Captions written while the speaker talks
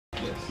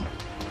Yes.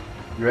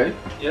 You ready?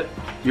 Yep.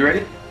 You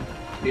ready?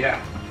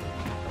 Yeah.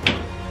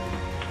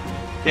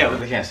 Yeah, but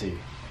they can't see you.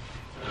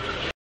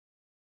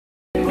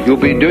 You'll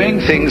be doing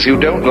things you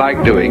don't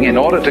like doing in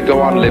order to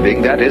go on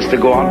living, that is, to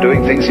go on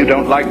doing things you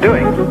don't like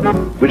doing,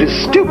 which is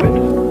stupid.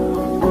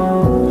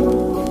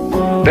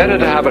 Better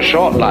to have a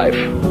short life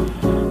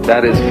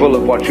that is full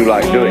of what you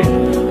like doing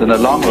than a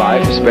long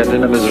life spent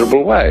in a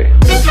miserable way.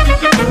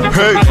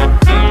 Hey,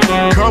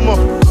 come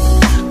on,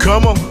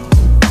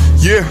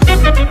 yeah,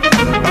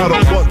 I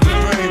don't want the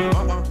fame,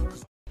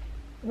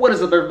 What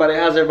is up, everybody?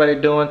 How's everybody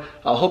doing?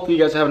 Hopefully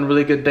you guys are having a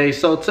really good day.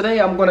 So today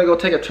I'm gonna go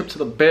take a trip to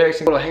the barracks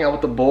and go hang out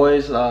with the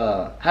boys.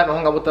 Haven't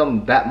hung out with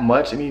them that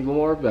much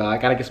anymore, but I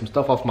gotta get some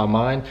stuff off my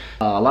mind.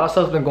 A lot of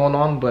stuff's been going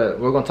on, but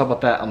we're gonna talk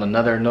about that on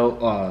another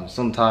note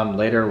sometime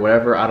later,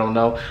 whatever, I don't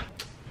know.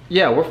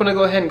 Yeah, we're gonna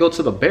go ahead and go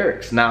to the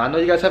barracks. Now, I know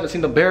you guys haven't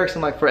seen the barracks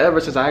in like forever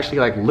since I actually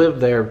like lived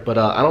there, but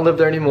I don't live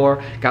there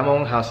anymore. Got my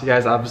own house, you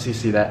guys obviously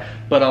see that.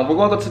 But we're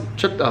gonna go to the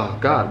trip, oh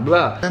God,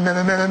 blah.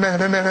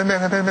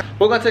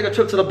 We're gonna take a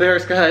trip to the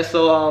barracks, guys,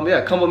 so yeah,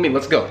 come with me,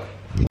 let's go.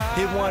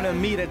 He wanted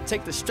me to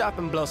take the strap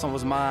and blow some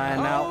of mine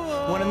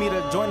out. Wanted me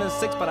to join the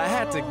six, but I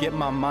had to get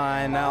my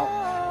mind out.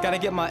 Gotta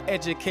get my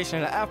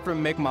education after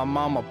make my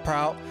mama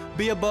proud.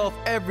 Be above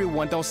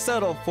everyone, don't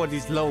settle for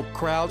these low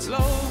crowds.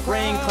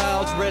 Rain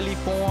clouds rarely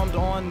formed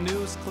on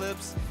news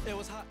clips. It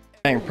was hot.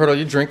 Dang, Proto,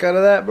 you drink out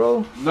of that,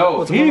 bro?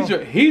 No, he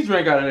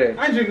drank out of that.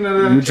 I ain't drinking out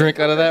of that. You drink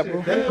out of that,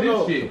 bro?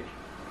 This shit.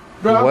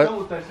 Bro, I'm What? done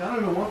with that shit. I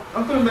don't even want.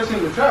 I'm throwing that shit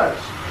in the trash.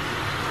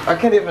 I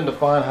can't even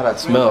define how that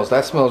smells.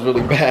 That smells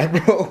really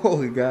bad, bro.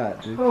 Holy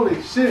God, dude.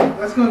 Holy shit,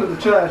 that's going to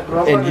the trash,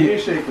 bro. I'm And fucking you- ear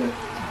shaking.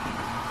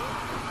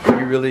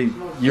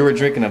 You were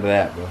drinking out of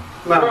that, bro.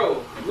 Bro,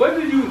 what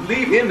did you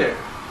leave in there?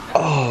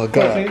 Oh,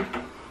 God.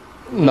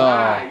 No,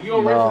 Why? You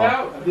don't rinse it no.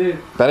 out? I did.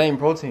 That ain't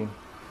protein.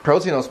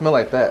 Protein don't smell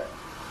like that.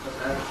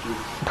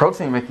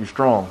 Protein make you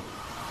strong.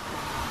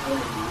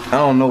 I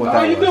don't know what Oh,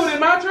 that you was. threw it in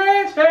my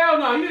trash? Hell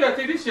no, you gotta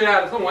take this shit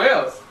out of somewhere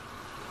else.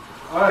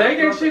 All right, Take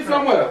that shit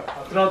somewhere.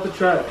 I'll throw out the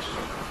trash.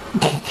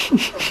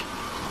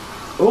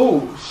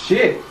 Oh,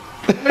 shit.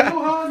 Hey,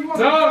 Luhan, you want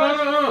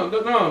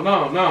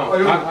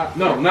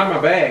No, no, not my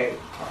bag.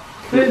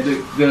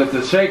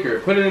 The shaker.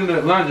 Put it in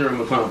the laundry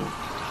room or something.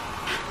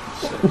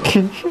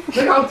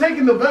 Nigga, I'm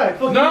taking the bag.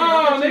 Fuck you, No,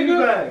 I got your new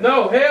nigga. bag.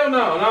 No, hell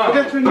no, I no.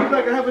 got your new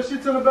bag. I have a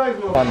shit ton of bags,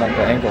 bro. On like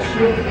the ankle.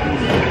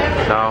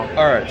 No.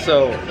 Alright,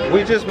 so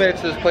we just made it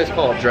to this place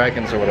called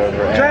Dragons or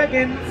whatever. and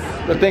Dragons.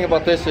 The thing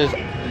about this is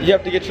you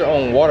have to get your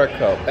own water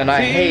cup. And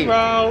I hate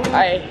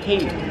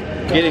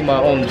getting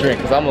my own drink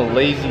because I'm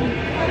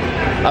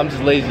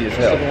just lazy as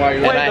hell.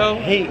 And I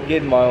hate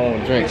getting my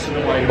own drinks.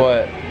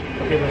 But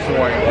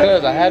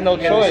because I had no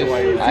choice.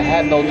 I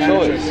had no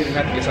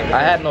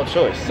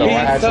choice. So I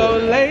had to.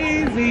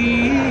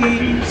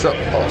 Lazy. So,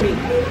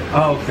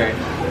 Oh, okay.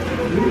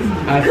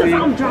 I Because see.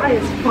 I'm dry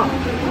as fuck.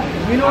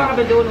 You know what I've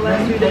been doing the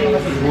last few days?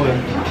 What?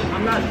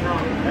 I'm not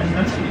drunk.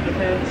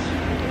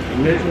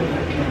 Okay?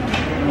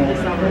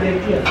 It's not really.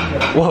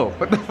 whoa,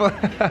 what the fuck?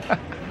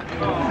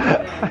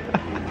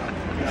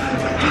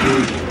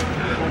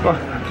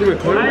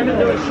 I ain't been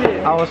doing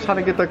shit. I was trying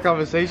to get that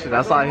conversation.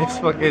 I saw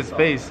his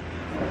face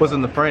was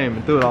in the frame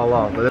and threw it all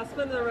off. I'll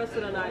spend the rest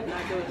of the night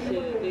not doing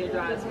shit, being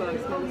dry as fuck,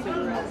 smoking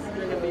cigarettes,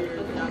 drinking beers,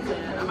 you know what I'm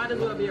saying? I might as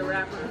well be a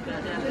rapper.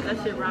 Goddamn it.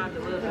 That shit rhymed a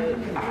little bit.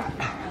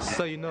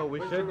 So you know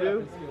what we should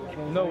do?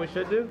 You know what we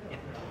should do?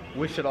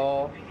 We should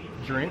all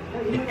drink.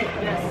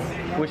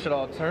 Yes. We should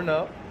all turn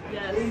up.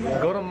 Yes.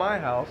 Go to my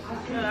house.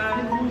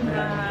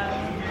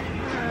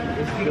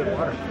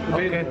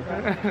 Okay.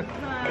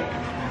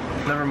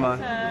 Never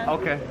mind.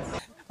 Okay.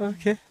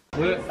 Okay.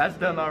 That's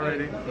done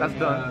already. That's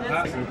done.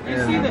 You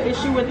see the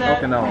issue with that?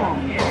 Okay, no.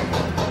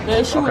 The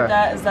issue Okay. with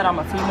that is that I'm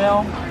a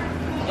female,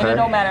 and it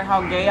don't matter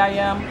how gay I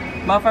am.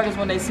 Motherfuckers,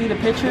 when they see the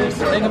pictures,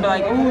 they gonna be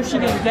like, "Ooh, she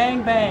getting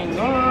gang bang."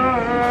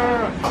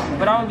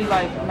 But I'm gonna be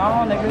like,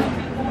 "No,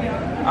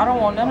 nigga, I don't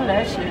want none of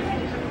that shit."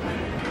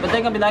 But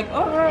they gonna be like,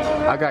 "Oh,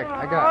 I got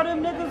all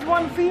them niggas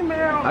one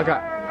female." I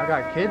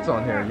got kids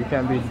on here. You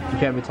can't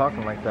be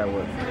talking like that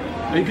with.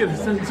 Are you gonna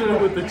censor it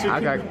with the chicken?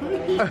 I got.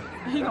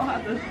 He gonna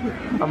have to.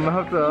 I'm gonna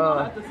have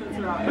to.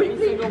 Censor out every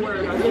single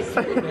word I just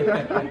said.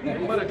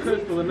 I'm about to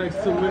curse for the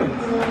next 2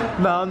 minutes.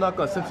 No, I'm not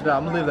gonna censor that.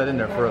 I'm gonna leave that in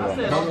there for I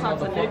said all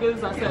types of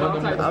niggas. I said all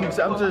types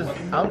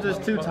of. I'm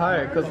just too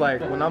tired because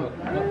like when I'm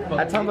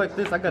at times like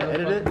this I gotta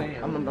edit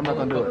it. I'm not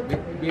gonna do it.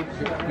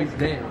 Bitch,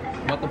 damn.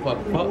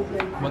 Motherfucker, fuck.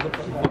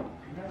 Motherfucker, fuck.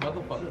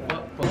 Motherfucker,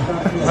 fuck.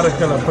 How to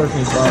kill a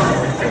person?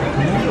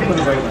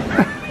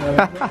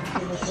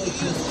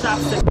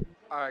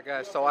 Alright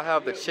guys, so I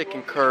have the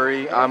chicken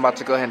curry. I'm about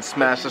to go ahead and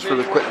smash this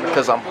really quick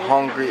because I'm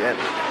hungry and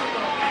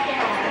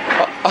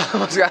I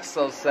almost got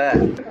so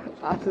sad.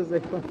 I was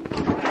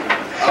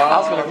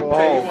gonna go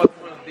home.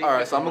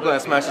 Alright, so I'm gonna go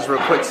ahead and smash this real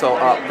quick, so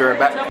I'll be right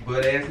back.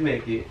 Butt ass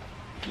naked.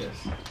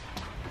 Yes.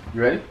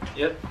 You ready?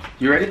 Yep.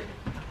 You ready?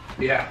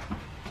 Yeah.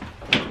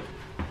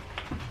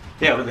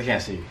 Yeah, but they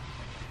can't see you.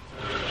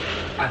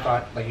 I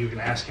thought like you were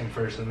gonna ask him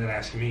first and then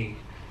ask me.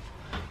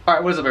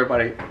 Alright, what is up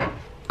everybody?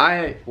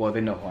 Well,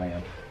 they know who I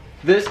am.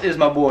 This is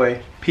my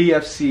boy,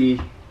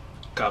 PFC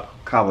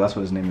Cabo. That's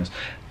what his name is.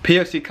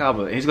 PFC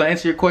Cabo. He's gonna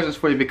answer your questions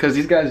for you because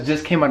these guys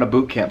just came out of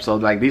boot camp. So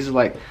like these are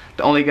like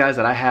the only guys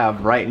that I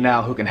have right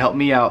now who can help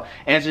me out,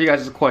 answer you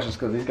guys' questions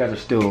because these guys are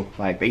still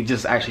like they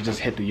just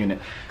hit the unit.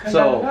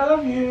 So I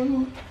love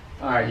you.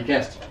 all right, you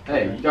guys.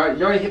 Hey, you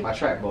already hit my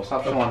track, bro.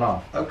 Stop showing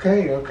off.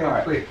 Okay, All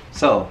right. please.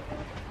 So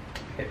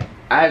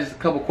I have just a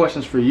couple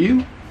questions for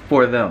you,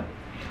 for them.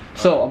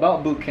 So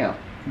about boot camp,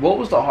 what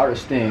was the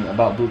hardest thing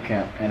about boot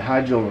camp, and how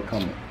did you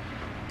overcome it?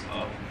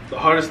 The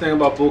hardest thing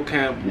about boot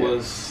camp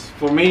was,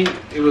 for me,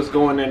 it was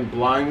going in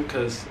blind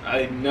because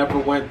I never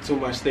went to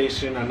my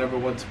station. I never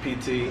went to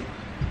PT.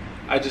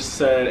 I just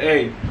said,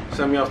 hey,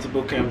 send me off to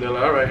boot camp. They're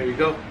like, all right, here you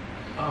go.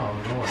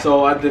 Oh, Lord.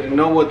 So I didn't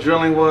know what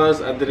drilling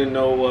was. I didn't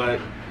know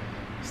what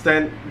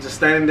just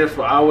standing there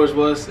for hours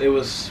was. It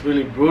was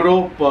really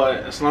brutal, but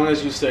as long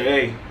as you say,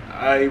 hey,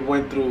 I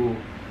went through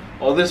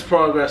all this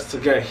progress to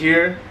get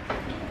here,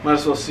 might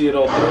as well see it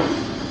all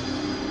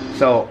through.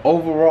 So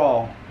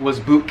overall, was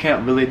boot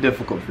camp really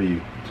difficult for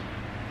you?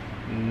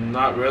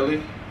 Not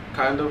really,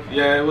 kind of.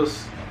 Yeah, it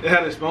was. It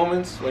had its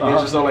moments when you're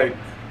just all like,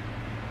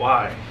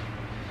 why?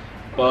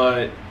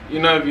 But you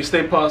know, if you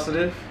stay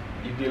positive,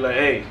 you'd be like,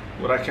 hey,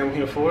 what I came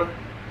here for,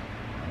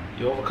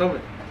 you overcome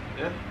it.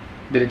 Yeah.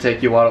 Did it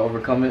take you a while to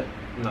overcome it?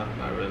 No,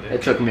 not really.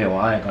 It took me a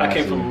while. I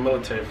came from a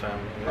military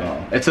family.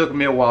 Yeah. It took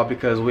me a while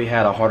because we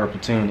had a harder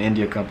platoon,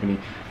 India Company.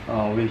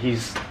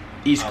 He's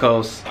East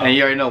Coast, and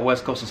you already know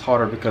West Coast is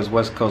harder because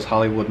West Coast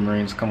Hollywood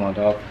Marines. Come on,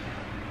 dog.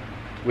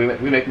 We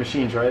make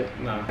machines, right?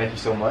 No. Thank you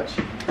so much.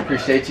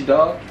 Appreciate you,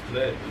 dog.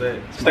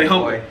 Stay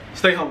humble. Boy.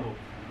 Stay humble.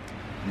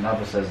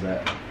 Nava says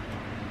that.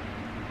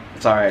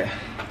 It's all right.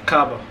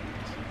 Cabo.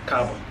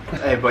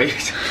 Hey, but you're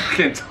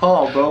fucking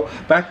tall, bro.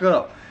 Back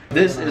up.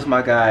 This is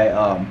my guy,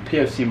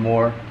 PFC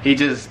Moore. He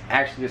just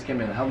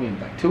came in. How many?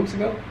 Like 2 weeks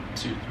ago?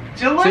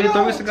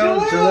 3 weeks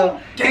ago.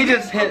 He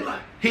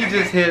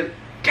just hit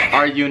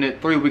our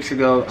unit 3 weeks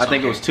ago. I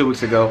think it was 2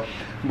 weeks ago.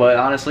 But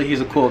honestly,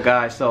 he's a cool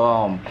guy. So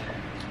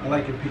I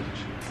like your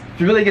Pikachu. if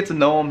you really get to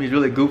know him, he's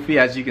really goofy.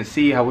 As you can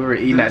see, how we were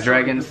eating at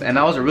Dragons, and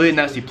that was a really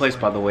nasty place,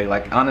 by the way.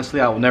 Like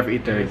honestly, I will never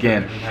eat there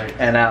again.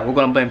 And we're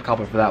gonna blame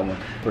Copper for that one.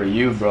 For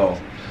you, bro,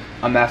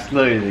 I'm asking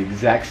literally the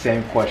exact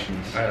same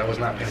questions. I was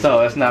not paying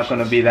So it's not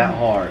gonna be that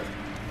hard.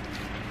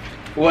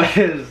 What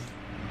is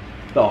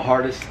the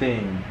hardest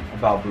thing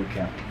about boot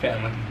camp?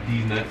 family.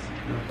 These nuts.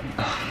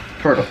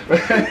 Turtle.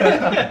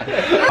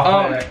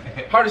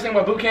 Hardest thing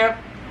about boot camp?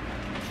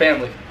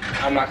 Family.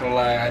 I'm not gonna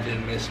lie, I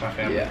did miss my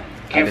family. Yeah.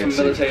 Came from a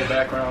military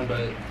background,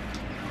 but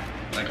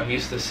like I'm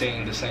used to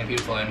seeing the same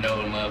people I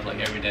know and love like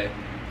every day.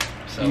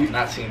 So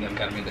not seeing them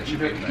kind of made that shit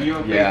big.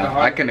 Yeah,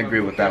 I can agree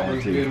with that one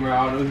too. Getting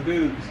around all those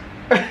dudes.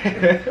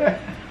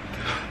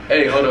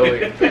 Hey, hold on,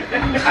 wait.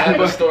 I have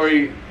a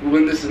story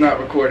when this is not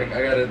recording.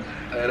 I gotta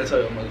tell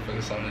you a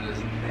motherfucking something that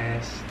is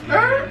nasty.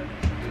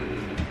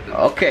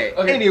 Okay.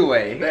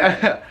 Anyway,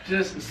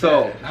 Just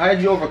so how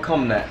did you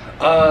overcome that?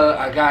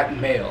 I got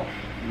mail.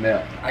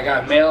 Mail. I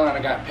got mail and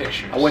I got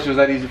pictures. I wish it was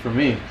that easy for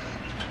me.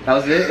 That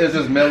was it. It's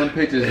just mailing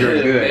pictures.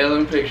 You're good. Mail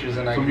and pictures,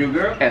 and From your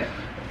girl? And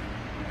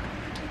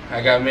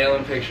I got mail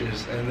and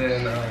pictures, and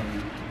then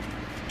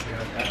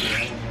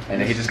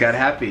then he just got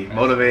happy,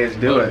 motivated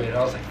to do it.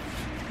 I was like,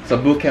 So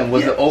boot camp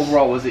was it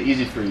overall? Was it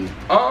easy for you?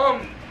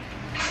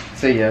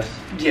 Say yes.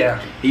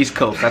 Yeah. East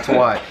Coast. That's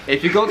why.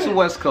 If you go to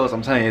West Coast,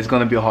 I'm telling you, it's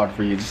gonna be hard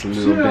for you just a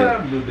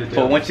little bit.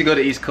 But once you go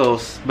to East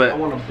Coast, but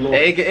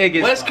it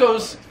gets West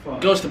Coast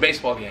goes to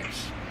baseball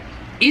games.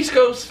 East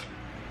Coast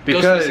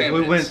because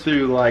we went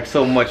through like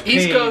so much pain.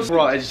 East Coast,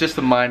 bro, it's just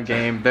a mind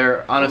game.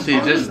 They're honestly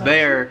just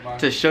there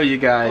to show you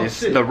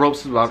guys the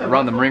ropes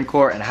around the Marine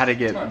Corps and how to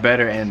get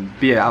better and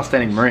be an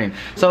outstanding Marine.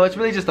 So it's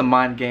really just a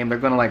mind game. They're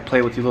gonna like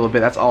play with you a little bit.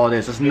 That's all it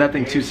is. It's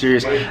nothing too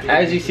serious.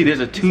 As you see, there's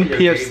two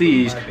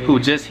PFCs who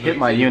just hit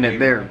my unit.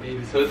 They're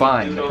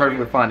fine. They're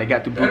perfectly fine. They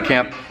got through boot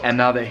camp and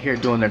now they're here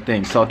doing their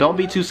thing. So don't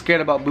be too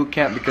scared about boot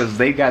camp because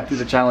they got through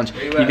the challenge.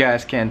 You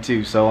guys can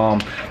too. So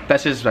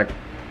that's just like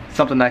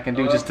something I can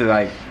do just to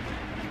like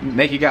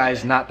make you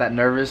guys not that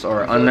nervous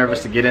or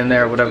unnervous to get in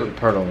there or whatever.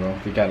 Purtle, bro.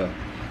 You gotta.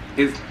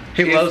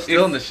 He loves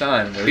still in the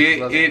shine, bro.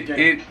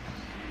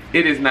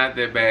 It is not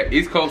that bad.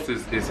 East Coast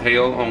is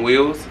hell on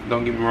wheels.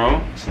 Don't get me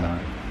wrong. It's not.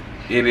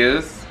 It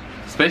is,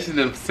 especially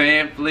them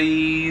sand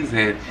fleas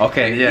and.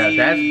 Okay, yeah,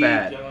 that's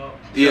bad.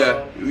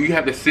 Yeah, you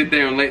have to sit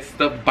there and let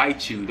stuff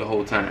bite you the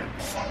whole time.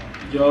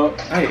 Yo,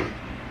 hey.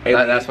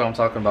 That's what I'm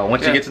talking about.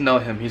 Once you get to know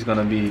him, he's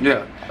gonna be.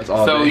 Yeah. That's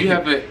all. So you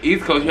have to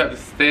East Coast. You have to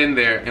stand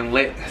there and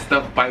let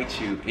stuff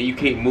bite you, and you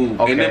can't move.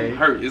 Okay. And it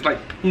hurt. It's like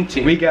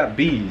pinching. We got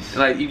bees.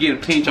 Like you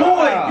getting pinched.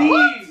 Boy,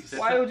 bees.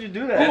 Why would you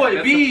do that?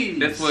 Boy, bees.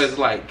 That's what it's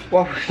like.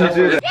 Why would you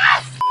do that?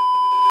 Yes!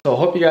 So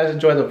hope you guys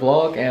enjoyed the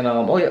vlog, and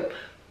oh yeah,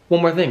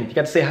 one more thing. You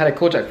got to say hi to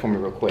Kojak for me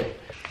real quick.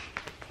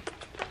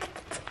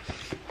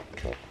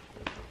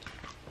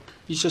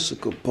 You're just a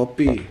good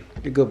puppy.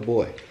 You're a good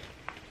boy.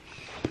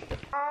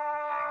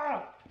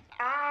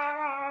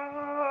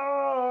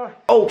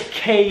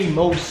 Okay,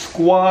 Mo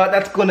Squad,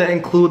 that's gonna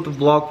include the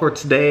vlog for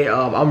today.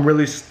 I'm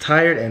really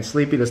tired and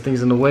sleepy. This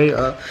thing's in the way.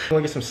 I'm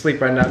gonna get some sleep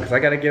right now because I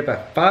gotta get up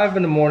at 5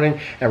 in the morning,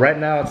 and right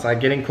now it's like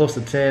getting close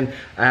to 10.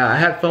 I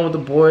had fun with the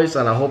boys,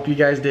 and I hope you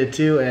guys did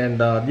too. And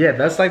yeah,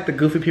 that's like the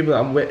goofy people that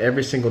I'm with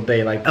every single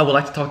day. Like, I would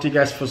like to talk to you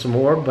guys for some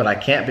more, but I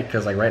can't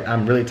because like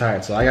I'm really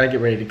tired, so I gotta get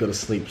ready to go to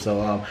sleep.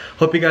 So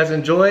hope you guys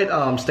enjoyed.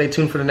 Stay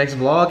tuned for the next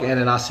vlog, and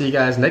then I'll see you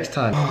guys next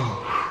time.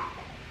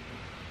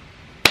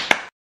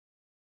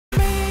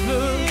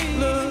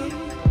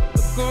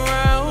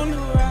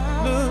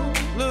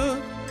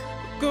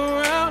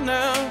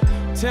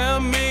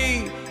 Tell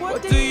me,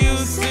 what do you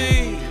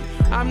see?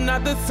 I'm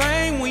not the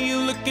same when you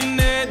looking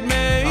at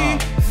me.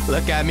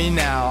 Look at me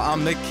now,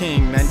 I'm the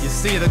king, man, you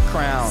see the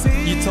crown.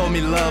 You told me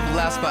love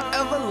lasts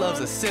forever, love's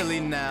a silly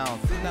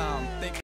noun. Now I'm thinking